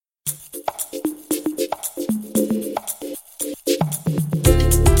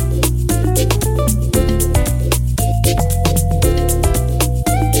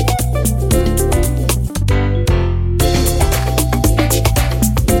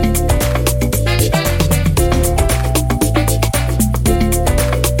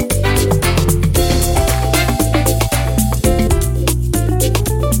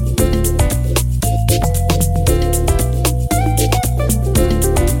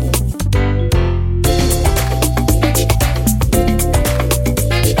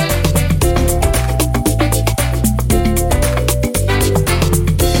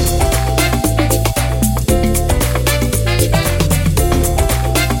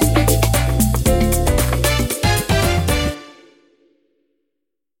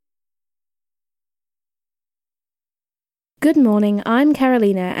Good morning, I'm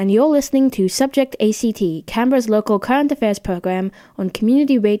Carolina, and you're listening to Subject ACT, Canberra's local current affairs program on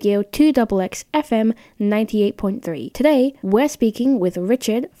Community Radio 2XX FM 98.3. Today, we're speaking with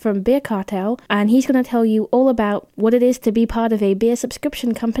Richard from Beer Cartel, and he's going to tell you all about what it is to be part of a beer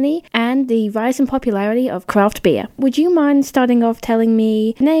subscription company and the rise in popularity of craft beer. Would you mind starting off telling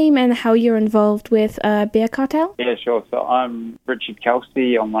me your name and how you're involved with Beer Cartel? Yeah, sure. So I'm Richard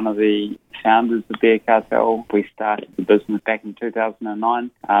Kelsey. I'm one of the founders of Beer Cartel. We started the business back in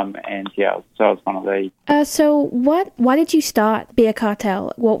 2009, so I was one of the... Why did you start Beer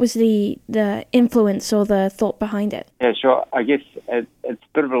Cartel? What was the influence or the thought behind it? Yeah, sure. I guess it's a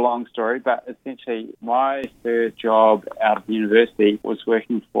bit of a long story, but essentially my first job out of university was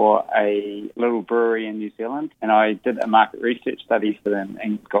working for a little brewery in New Zealand, and I did a market research study for them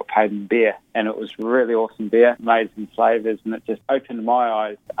and got paid in beer. And it was really awesome beer, amazing flavours, and it just opened my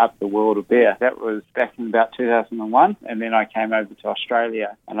eyes up the world of beer. That was back in about 2001, and then I came over to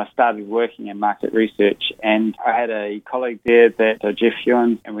Australia and I started working in market research. And I had a colleague there, Jeff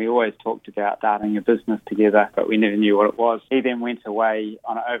Hewins, and we always talked about starting a business together, but we never knew what it was. He then went away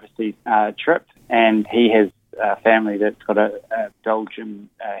on an overseas trip, and he has a family that's got a Belgian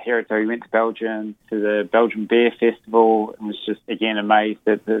heritage. So he went to Belgium, to the Belgian Beer Festival, and was just, again, amazed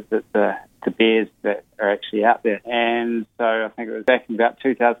at the beers that are actually out there. And so I think it was back in about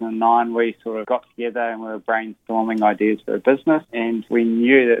 2009, we sort of got together and we were brainstorming ideas for a business, and we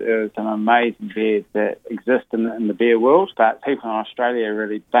knew that there was some amazing beers that exist in the beer world, but people in Australia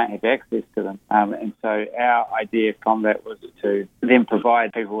really don't have access to them. And so our idea from that was to then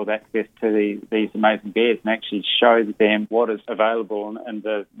provide people with access to these amazing beers and actually show them what is available in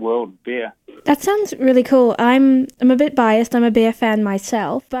the world of beer. That sounds really cool. I'm a bit biased. I'm a beer fan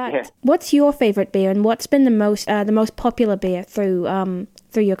myself, but What's your favourite beer, and what's been the most popular beer through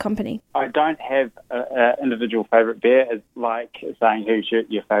your company? I don't have an individual favourite beer. It's like saying who's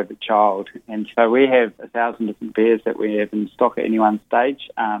your favourite child. And so we have 1,000 different beers that we have in stock at any one stage,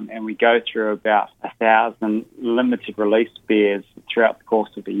 and we go through about 1,000 limited release beers throughout the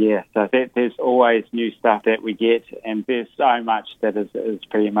course of a year. So there's always new stuff that we get, and there's so much that is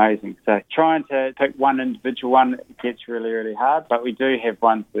pretty amazing. So trying to pick one individual one gets really, really hard, but we do have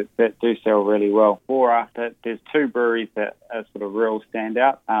ones that do sell really well. For us, there's two breweries that are sort of real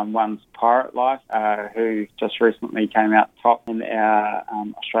standout. One's Pirate Life, who just recently came out top in our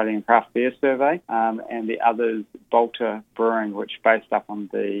Australian craft beer survey, and the other's Bolter Brewing, which is based up on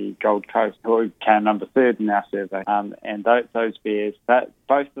the Gold Coast, who came number 3rd in our survey. And those beers,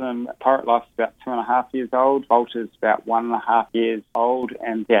 both of them, Pirate Life's about 2.5 years old, Bolter's about 1.5 years old,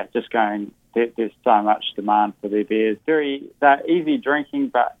 and just going... There's so much demand for their beers. They're easy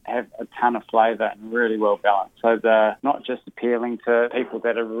drinking, but have a ton of flavour and really well balanced. So they're not just appealing to people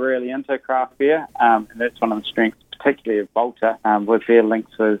that are really into craft beer, and that's one of the strengths, particularly of Bolter, with their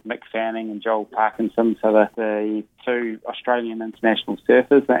links with Mick Fanning and Joel Parkinson, so the two Australian international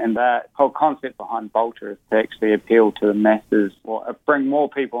surfers, and the whole concept behind Bolter is to actually appeal to the masses, or bring more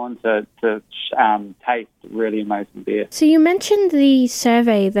people in to taste really amazing beer. So you mentioned the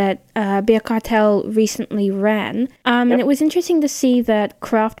survey that Beer Cartel recently ran, and it was interesting to see that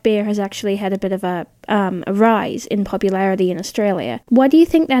craft beer has actually had a bit of a rise in popularity in Australia. Why do you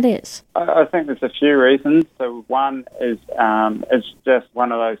think that is? I think there's a few reasons. So one is it's just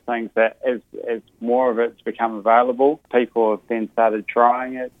one of those things that as more of it's become available, people have then started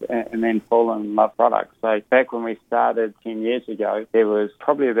trying it and then fallen in love products. So back when we started 10 years ago, there was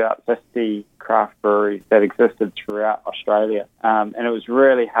probably about 50 craft breweries that existed throughout Australia, and it was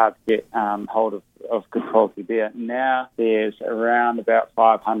really hard to get hold of good quality beer. Now there's around about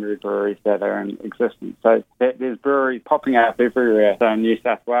 500 breweries that are in existence. So there's breweries popping up everywhere. So in New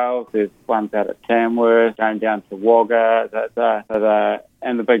South Wales, there's ones out at Tamworth, going down to Wagga, that are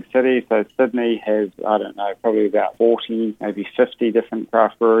in the big cities. So Sydney has, I don't know, probably about 40, maybe 50 different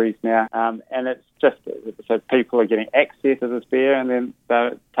craft breweries now. And it's just, so people are getting access to this beer, and then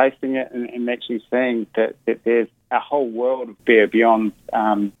they're tasting it and actually seeing that there's a whole world of beer beyond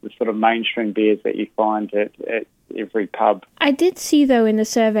the sort of mainstream beers that you find at every pub. I did see, though, in the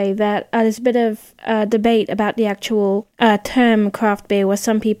survey that there's a bit of debate about the actual term craft beer, where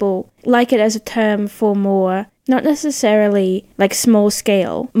some people like it as a term for more, not necessarily like small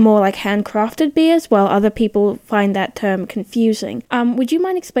scale, more like handcrafted beers, while other people find that term confusing. Would you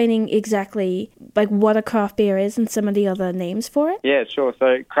mind explaining exactly like what a craft beer is and some of the other names for it? Yeah, sure.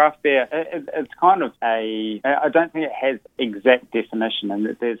 So craft beer, it's kind of I don't think it has exact definition,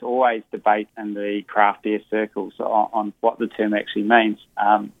 and there's always debate in the craft beer circles on what the term actually means.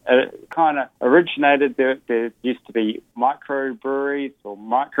 It kind of originated, there used to be microbreweries or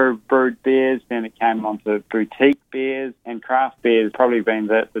microbrewed beers, then it came on to boutique beers, and craft beer has probably been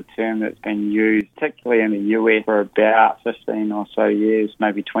the term that's been used, particularly in the US, for about 15 or so years,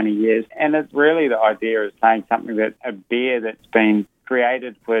 maybe 20 years. And it's really the idea of saying something that a beer that's been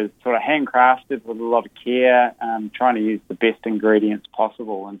created with sort of handcrafted with a lot of care, trying to use the best ingredients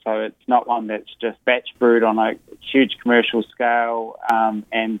possible. And so it's not one that's just batch brewed on a huge commercial scale,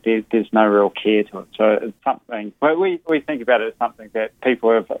 and there's no real care to it. So it's something, well, we think about it as something that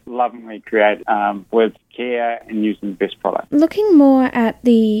people have lovingly created with care and using the best product. Looking more at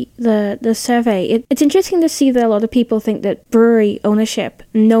the survey, it's interesting to see that a lot of people think that brewery ownership,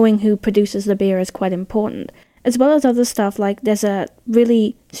 knowing who produces the beer, is quite important. As well as other stuff, like there's a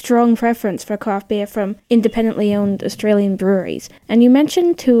really strong preference for craft beer from independently owned Australian breweries. And you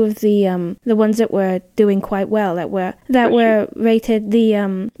mentioned two of the ones that were doing quite well, that were rated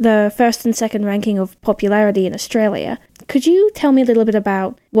the first and second ranking of popularity in Australia. Could you tell me a little bit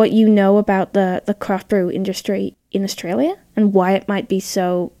about what you know about the craft brew industry in Australia and why it might be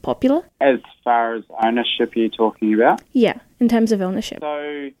so popular? As far as ownership you're talking about? Yeah, in terms of ownership.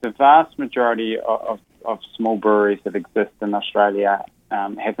 So the vast majority of small breweries that exist in Australia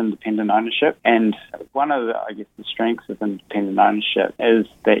have independent ownership, and one of the strengths of independent ownership is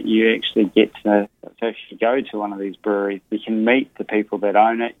that you actually get to, so if you go to one of these breweries, you can meet the people that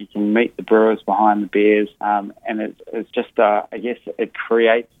own it, you can meet the brewers behind the beers, and it's just, it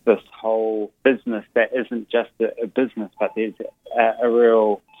creates this whole business that isn't just a business, but there's a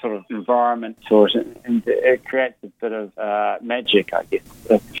real sort of environment to it, and it creates a bit of magic, I guess,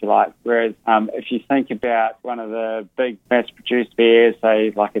 if you like. Whereas if you think about one of the big mass-produced beers,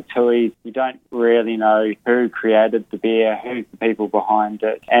 say like a Tooheys, you don't really know who created the beer, who's the people behind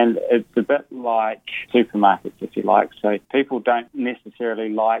it, and it's a bit like supermarkets, if you like. So people don't necessarily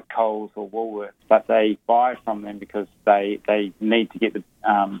like Coles or Woolworths, but they buy from them because they need to get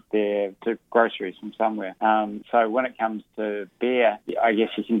their groceries from somewhere. So when it comes to beer, I guess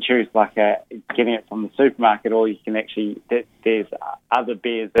you can choose getting it from the supermarket, or you can actually, there's other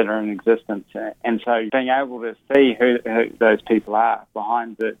beers that are in existence. And so being able to see who those people are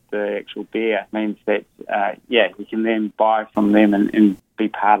behind the actual beer means that, you can then buy from them and be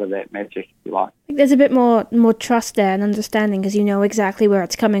part of that magic, if you like. There's a bit more trust there and understanding because you know exactly where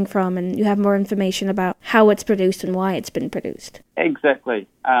it's coming from and you have more information about how it's produced and why it's been produced. Exactly.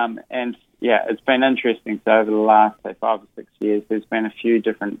 And it's been interesting. So over the last, say, 5 or 6 years, there's been a few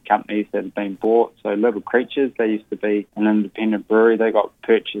different companies that have been bought. So Little Creatures, they used to be an independent brewery. They got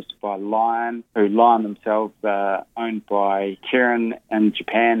purchased by Lion, who Lion themselves are owned by Kirin in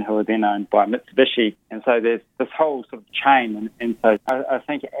Japan, who are then owned by Mitsubishi. And so there's this whole sort of chain. And so I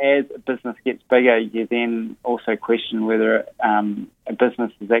think as a business gets bigger, you then also question whether a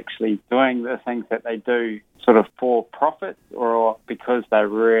business is actually doing the things that they do sort of for profit or because they're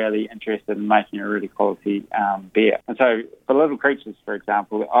really interested in making a really quality beer. And so for Little Creatures, for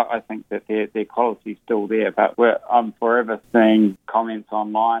example, I think that their quality is still there, but I'm forever seeing comments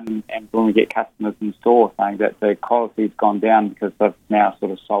online and when we get customers in store saying that the quality's gone down because they've now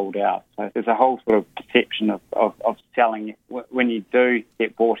sort of sold out. So there's a whole sort of perception of selling. When you do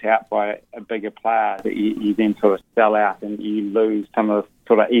get bought out by a bigger player, that you then sort of sell out and you lose some of the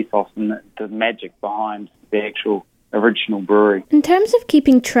sort of ethos and the magic behind the actual original brewery. In terms of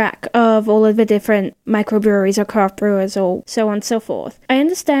keeping track of all of the different microbreweries or craft brewers or so on and so forth, I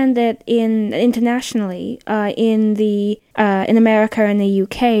understand that internationally, in America and the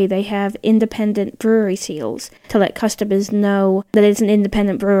UK, they have independent brewery seals to let customers know that it's an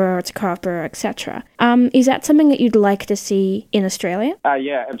independent brewer or it's a craft brewer, etc. Is that something that you'd like to see in Australia?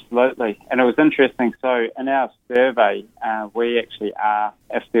 Yeah, absolutely. And it was interesting. So in our survey, we actually asked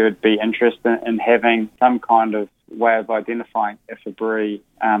if there would be interest in having some kind of way of identifying if a brewery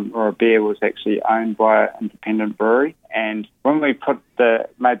or a beer was actually owned by an independent brewery. And when we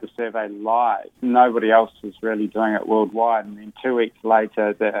made the survey live, nobody else was really doing it worldwide. And then 2 weeks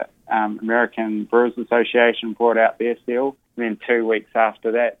later, the American Brewers Association brought out their seal. And then 2 weeks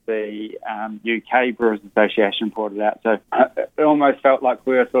after that, the UK Brewers Association brought it out. So it almost felt like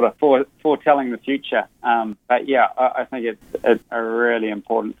we were sort of foretelling the future. But yeah, I think it's a really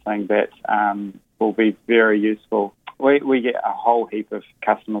important thing that will be very useful. We get a whole heap of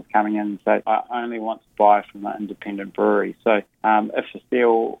customers coming in and say, I only want to buy from an independent brewery. So if a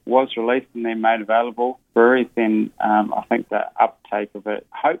seal was released and then made available, breweries, then I think the uptake of it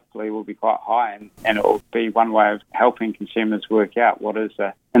hopefully will be quite high, and it will be one way of helping consumers work out what is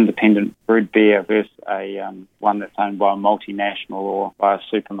a independent brewed beer versus a one that's owned by a multinational or by a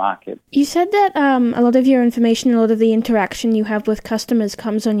supermarket. You said that a lot of your information, a lot of the interaction you have with customers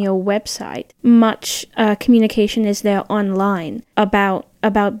comes on your website. Much communication is there online about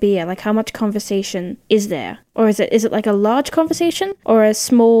beer? Like, how much conversation is there? Or is it like a large conversation or a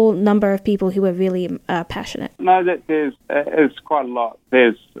small number of people who are really passionate? No, it's quite a lot.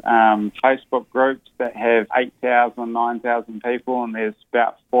 There's Facebook groups that have 8,000, 9,000 people, and there's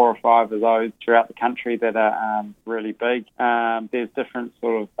about 4 or 5 of those throughout the country that are really big. There's different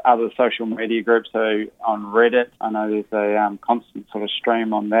sort of other social media groups. So on Reddit, I know there's a constant sort of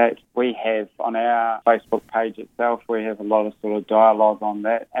stream on that. We have on our Facebook page itself, we have a lot of sort of dialogue on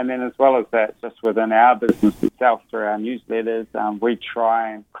that. And then as well as that, just within our business itself, through our newsletters, we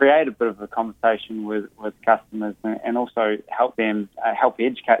try and create a bit of a conversation with customers and also help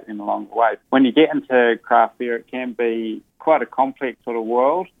educate them along the way. When you get into craft beer, it can be quite a complex sort of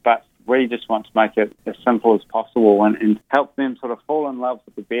world, but we just want to make it as simple as possible and help them sort of fall in love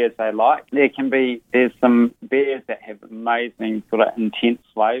with the beers they like. There's some beers that have amazing sort of intense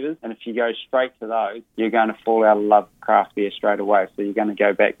flavours, and if you go straight to those, you're going to fall out of love with craft beer straight away. So you're going to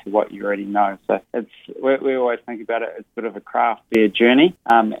go back to what you already know. So we always think about it as a bit of a craft beer journey,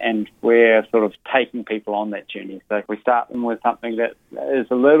 and we're sort of taking people on that journey. So we start them with something that is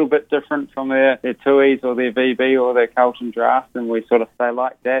a little bit different from their Tui's or their VB or their Carlton Draft, and we sort of say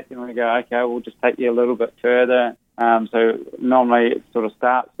like that, and we go, okay, we'll just take you a little bit further. So normally it sort of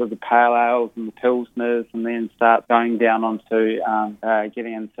starts with the pale ales and the pilsners, and then starts going down onto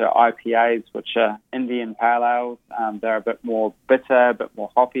getting into IPAs, which are Indian pale ales. They're a bit more bitter, a bit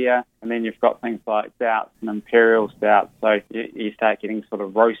more hoppier. And then you've got things like stouts and imperial stouts. So you start getting sort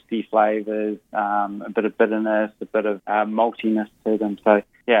of roasty flavours, a bit of bitterness, a bit of maltiness to them. So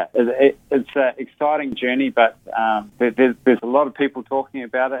yeah, it's an exciting journey, but there's a lot of people talking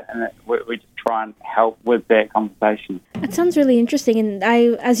about it, and we just try and help with that conversation. That sounds really interesting. And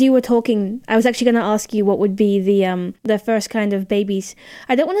as you were talking, I was actually going to ask you what would be the first kind of baby's.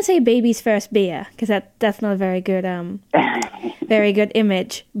 I don't want to say baby's first beer, because that's not a very good very good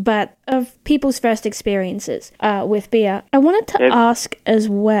image, but of people's first experiences with beer. I wanted to ask as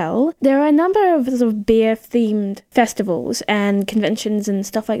well, there are a number of sort of beer-themed festivals and conventions and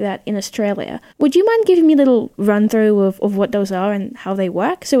stuff like that in Australia. Would you mind giving me a little run-through of what those are and how they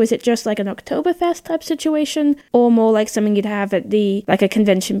work? So is it just like an Oktoberfest type situation, or more like something you'd have at like a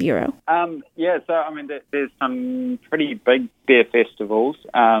convention bureau? So I mean, there's some pretty big beer festivals.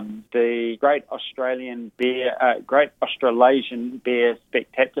 The Great Australasian Beer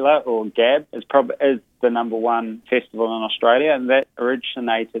Spectacular, or GAB, is the number one festival in Australia, and that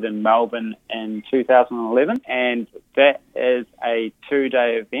originated in Melbourne in 2011, and that is a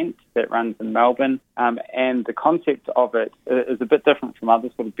 2-day event that runs in Melbourne, and the concept of it is a bit different from other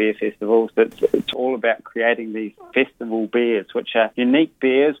sort of beer festivals. It's all about creating these festival beers, which are unique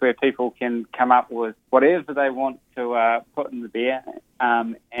beers where people can come up with whatever they want to put in the beer.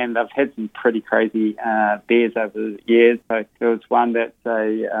 And I've had some pretty crazy beers over the years. So there was one that's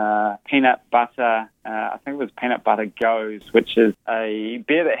a peanut butter, I think it was Peanut Butter Goes, which is a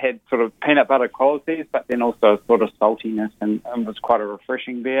beer that had sort of peanut butter qualities, but then also a sort of saltiness, and was quite a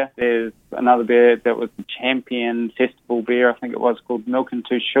refreshing beer. There's another beer that was the Champion Festival beer, I think it was, called Milk and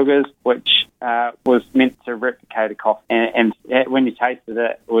Two Sugars, which was meant to replicate a coffee. And when you tasted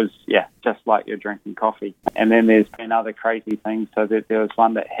it, it was, just like you're drinking coffee. And then there's been other crazy things. So there was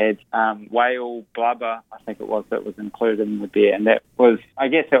one that had whale blubber, I think it was, that was included in the beer. And that was, I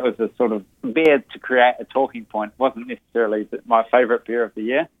guess that was a sort of beer to create a talking point. It wasn't necessarily my favourite beer of the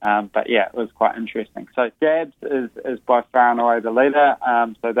year, but it was quite interesting. So GABS is by far and away the leader.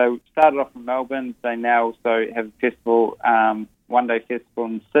 So they started off in Melbourne. They now also have a festival, one-day festival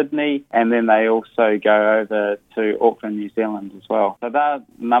in Sydney, and then they also go over to Auckland, New Zealand as well. So they're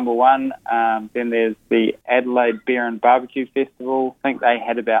number one. Then there's the Adelaide Beer and Barbecue Festival. I think they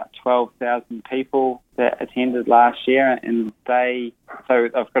had about 12,000 people that attended last year, and they've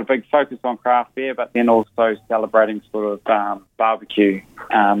got a big focus on craft beer, but then also celebrating sort of barbecue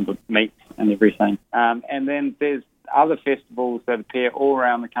with meats and everything. And then there's other festivals that appear all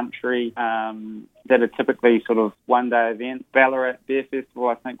around the country, that are typically sort of one-day events. Ballarat Beer Festival,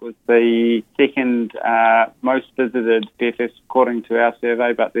 I think, was the second most visited beer fest according to our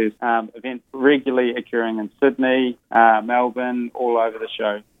survey, but there's events regularly occurring in Sydney, Melbourne, all over the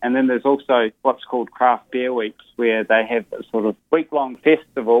show. And then there's also what's called Craft Beer Weeks, where they have a sort of week-long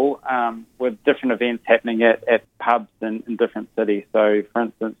festival with different events happening at pubs in different cities. So, for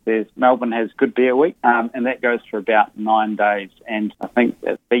instance, Melbourne has Good Beer Week, and that goes for about 9 days. And I think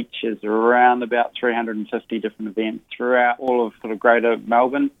it features around about 350 different events throughout all of sort of Greater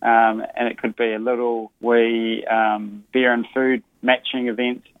Melbourne. And it could be a little wee beer and food matching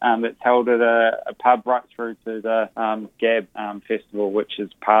event that's held at a pub right through to the Gab Festival, which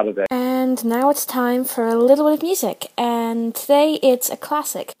is part of that. And now it's time for a little bit of music, and today it's a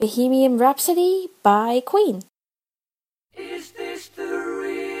classic, Bohemian Rhapsody by Queen. Is this the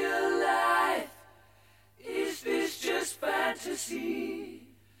real life? Is this just fantasy?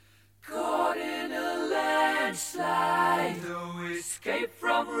 Caught in a landslide, no escape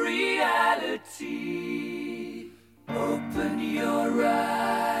from reality. Open your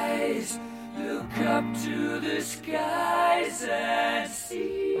eyes, look up to the skies and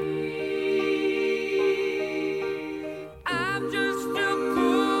see. I'm just a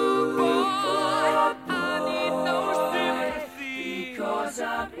poor boy, I need no sympathy, because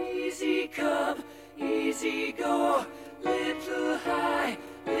I'm easy come, easy go, little high,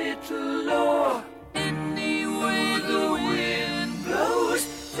 little low. Any way the wind blows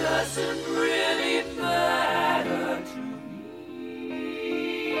doesn't really matter to me,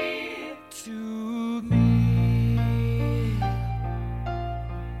 to me.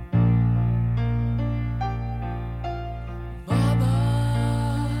 Mama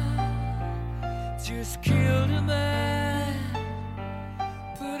just killed a man,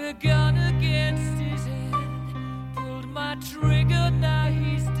 put a gun against his head, pulled my trigger, now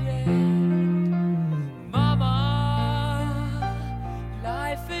he's dead. Mama,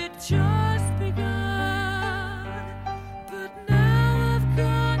 life had just begun, but now I've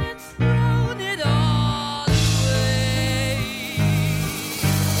gone and thrown it all away.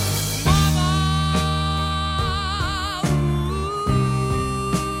 Mama,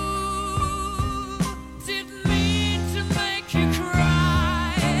 didn't mean to make you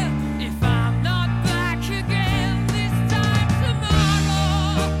cry. If I'm not back again this time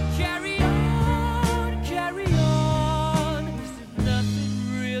tomorrow, carry on, as if nothing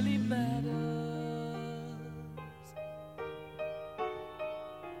really matters.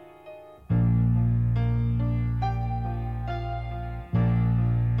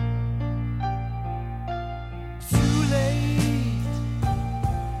 Too late,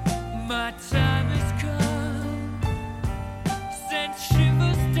 my time has come, sent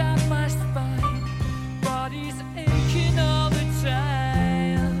shivers down my spine, body's aching all the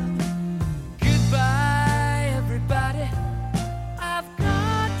time. Goodbye, everybody, I've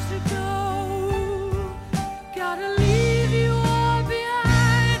got to go, gotta leave you all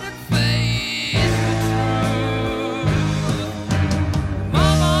behind and face the truth.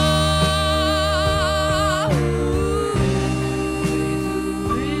 Mama,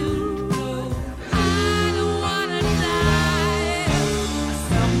 I don't wanna die. I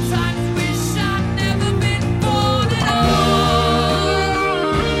sometimes wish I'd never been born at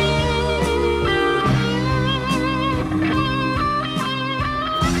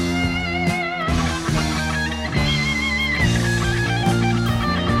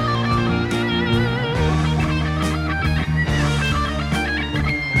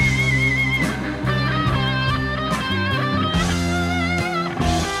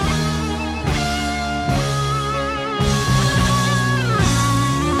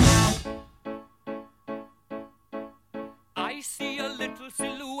I see a little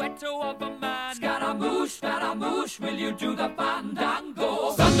silhouette of a man. Scaramouche, will you do the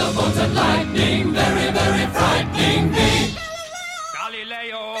fandango? Thunderbolts and lightning, very, very frightening me.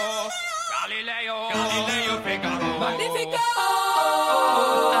 Galileo, Figaro. Magnifico!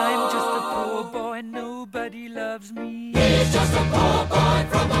 I'm just a poor boy, nobody loves me. He's just a poor boy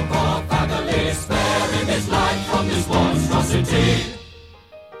from a poor family, sparing his life from this monstrosity.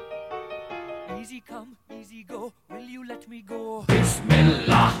 Easy come, easy go, will you let me go?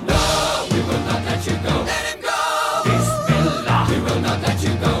 Bismillah, no, we will not let you go. Let him go! Bismillah, we will not let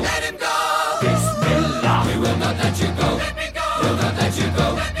you go. Let him go! Bismillah, we will not let you go. Let me go! We'll not let you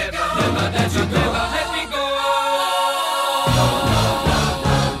go. Let me go! We'll not let you go. Never let me go!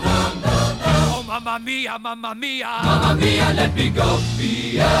 Oh, mamma mia, mamma mia. Mamma mia, let me go.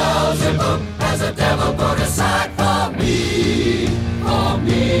 Beelzebub has a devil put aside for me. For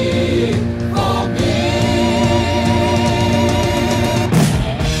me. For me.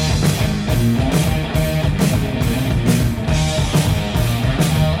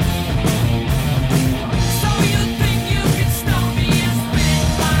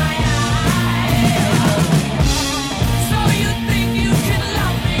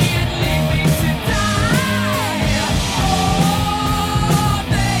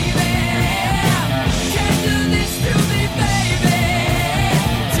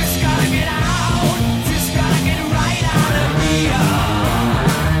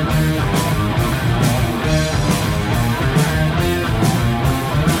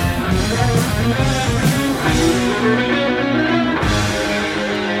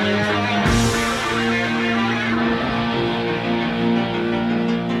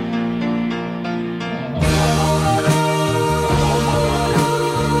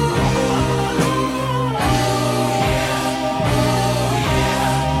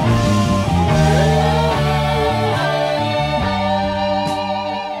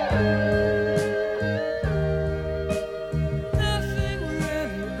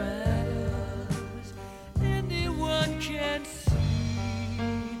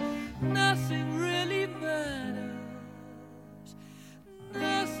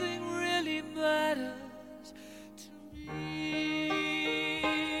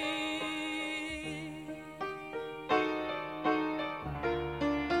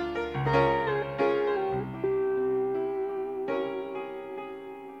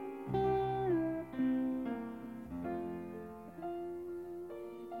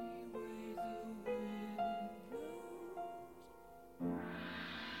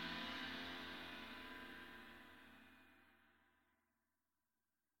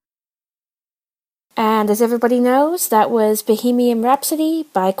 And as everybody knows, that was Bohemian Rhapsody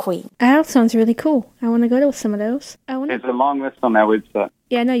by Queen. That sounds really cool. I want to go to some of those. There's a long list on our website.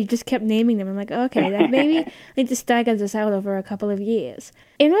 Yeah, no, you just kept naming them. I'm like, okay, then maybe I need to stagger this out over a couple of years.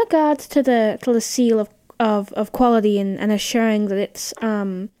 In regards to the seal of quality and assuring that it's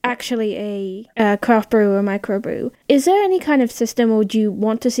actually a craft brew or microbrew, is there any kind of system, or would you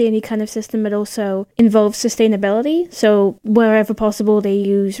want to see any kind of system that also involves sustainability? So wherever possible, they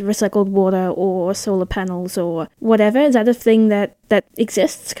use recycled water or solar panels or whatever. Is that a thing that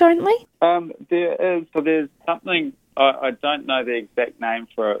exists currently? There is. So there's something. I don't know the exact name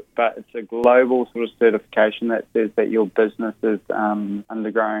for it, but it's a global sort of certification that says that your business is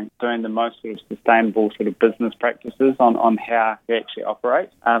doing the most sort of sustainable sort of business practices on how you actually operate.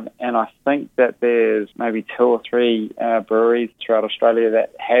 And I think that there's maybe 2 or 3 breweries throughout Australia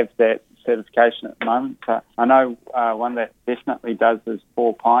that have that certification at the moment. So I know one that definitely does is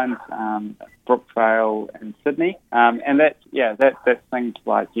Four Pines, Brookvale in Sydney, and that's things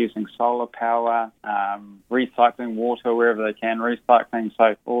like using solar power, recycling water wherever they can, recycling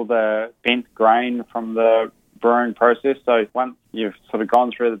so all the bent grain from the brewing process. So once you've sort of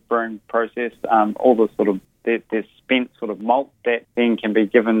gone through the brewing process, all the sort of there's spent sort of malt that then can be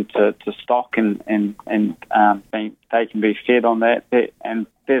given to stock and they can be fed on that. And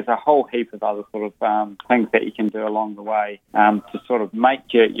there's a whole heap of other sort of things that you can do along the way to sort of make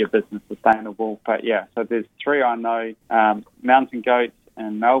your business sustainable. But yeah, so there's 3 I know, Mountain Goats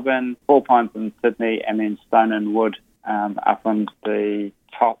in Melbourne, Four Pines in Sydney, and then Stone and Wood up on the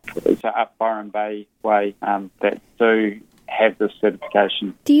top, so up Byron Bay way, that do have this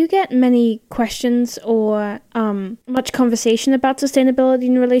certification. Do you get many questions or much conversation about sustainability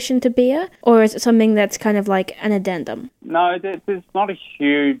in relation to beer, or is it something that's kind of like an addendum? No, there's not a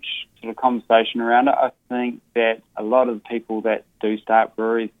huge sort of conversation around it. I think that a lot of the people that do start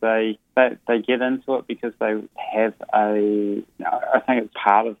breweries, they get into it because they have I think it's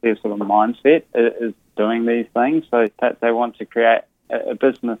part of their sort of mindset is doing these things, so that they want to create a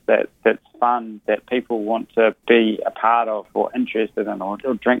business that's fun, that people want to be a part of or interested in or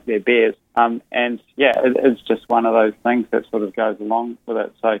drink their beers. And yeah, it's just one of those things that sort of goes along with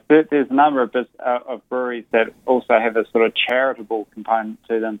it. So there's a number of breweries that also have a sort of charitable component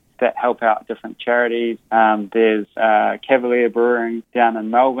to them that help out different charities. There's Cavalier Brewing down in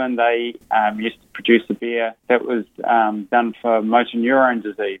Melbourne. They used to produce a beer that was done for motor neurone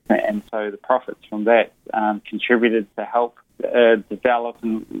disease, and so the profits from that contributed to help develop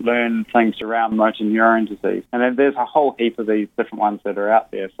and learn things around motor neurone disease. And then there's a whole heap of these different ones that are out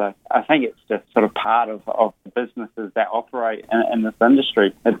there. So I think it's just sort of part of the businesses that operate in this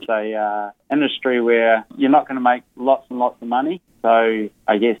industry. It's a industry where you're not going to make lots and lots of money. So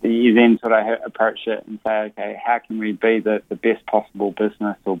I guess you then sort of approach it and say, okay, how can we be the best possible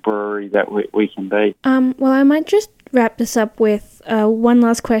business or brewery that we can be? Well, I might just wrap this up with one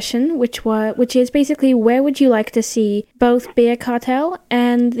last question, which is basically, where would you like to see both Beer Cartel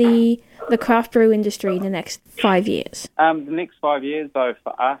and the craft brew industry in the next 5 years? The next 5 years, though,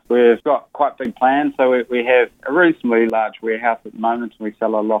 for us, we've got quite big plans. So we have a reasonably large warehouse at the moment, and we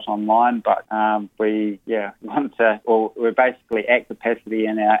sell a lot online. But we're basically at capacity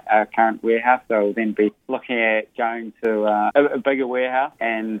in our current warehouse. So we'll then be looking at going to a bigger warehouse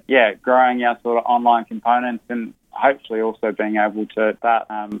and growing our sort of online components, and hopefully also being able to start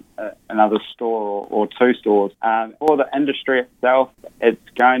another store or 2 stores. For the industry itself, it's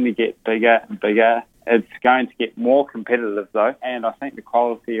going to get bigger and bigger. It's going to get more competitive, though, and I think the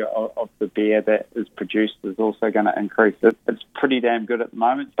quality of the beer that is produced is also going to increase. It's pretty damn good at the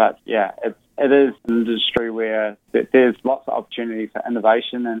moment, but yeah, it is an industry where there's lots of opportunity for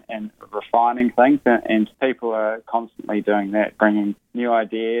innovation and refining things, and people are constantly doing that, bringing new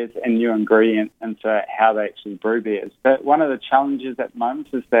ideas and new ingredients into how they actually brew beers. But one of the challenges at the moment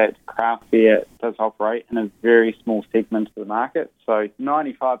is that craft beer does operate in a very small segment of the market. So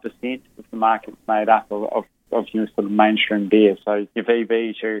 95% of the market's made up of your sort of mainstream beer. So your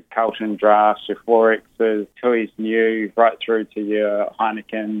VBs, your Carlton Drafts, your Forexes, Tui's New, right through to your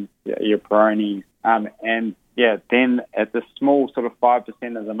Heineken, your Peronis. And then at the small sort of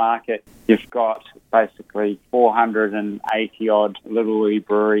 5% of the market, you've got basically 480-odd little wee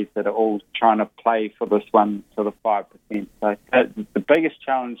breweries that are all trying to play for this one sort of 5%. So the biggest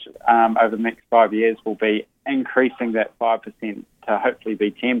challenge over the next 5 years will be increasing that 5% to hopefully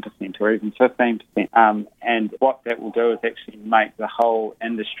be 10% or even 15%. And what that will do is actually make the whole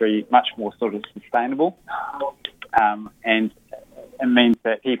industry much more sort of sustainable. And it means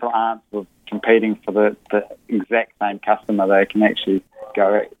that people aren't sort of competing for the exact same customer. They can actually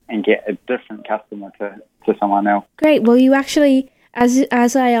go and get a different customer to someone else. Great. Well, you actually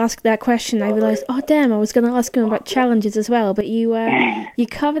As I asked that question, I realized, oh damn, I was going to ask him about challenges as well, but you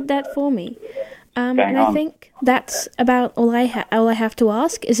covered that for me. And I think that's about all I have to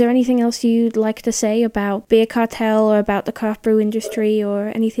ask. Is there anything else you'd like to say about Beer Cartel or about the craft brew industry or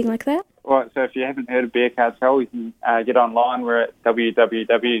anything like that? Well, so if you haven't heard of Beer Cartel, you can get online. We're at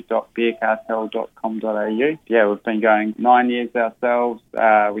www.beercartel.com.au. Yeah, we've been going 9 years ourselves.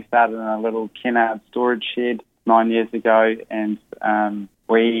 We started in a little Kennard storage shed 9 years ago, and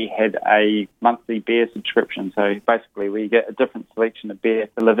we had a monthly beer subscription. So basically we get a different selection of beer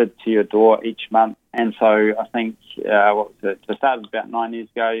delivered to your door each month. And so I think, so it started about 9 years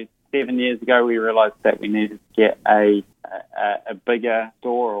ago. 7 years ago, we realised that we needed to get a bigger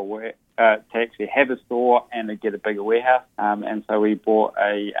store or to actually have a store and to get a bigger warehouse. And so we bought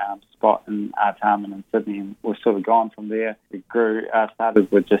a spot in Artarmon in Sydney, and we've sort of gone from there. We grew, started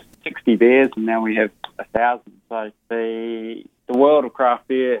with just 60 beers, and now we have 1,000. So the world of craft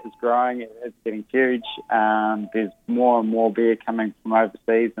beer is growing. It's getting huge. There's more and more beer coming from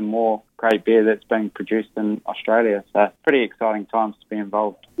overseas and more great beer that's being produced in Australia. So pretty exciting times to be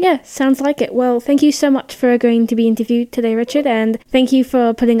involved. Yeah, sounds like it. Well, thank you so much for agreeing to be interviewed today, Richard, and thank you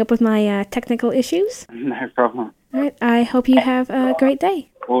for putting up with my technical issues. No problem. All right, I hope you have a great day.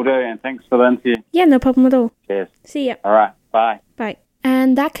 Will do, and thanks for the interview. Yeah, no problem at all. Cheers. See ya. All right, bye. Bye.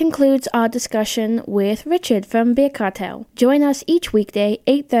 And that concludes our discussion with Richard from Beer Cartel. Join us each weekday,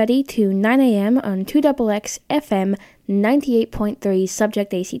 8:30 to 9 a.m. on 2XX FM 98.3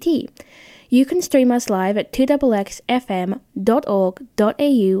 Subject ACT. You can stream us live at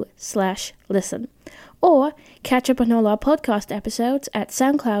 2xfm.org.au/listen. Or catch up on all our podcast episodes at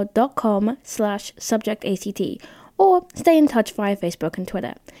soundcloud.com/subjectact. Or stay in touch via Facebook and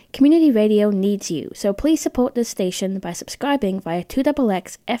Twitter. Community radio needs you, so please support this station by subscribing via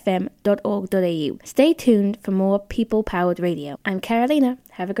 2xfm.org.au. Stay tuned for more people-powered radio. I'm Carolina.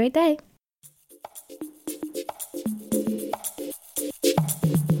 Have a great day.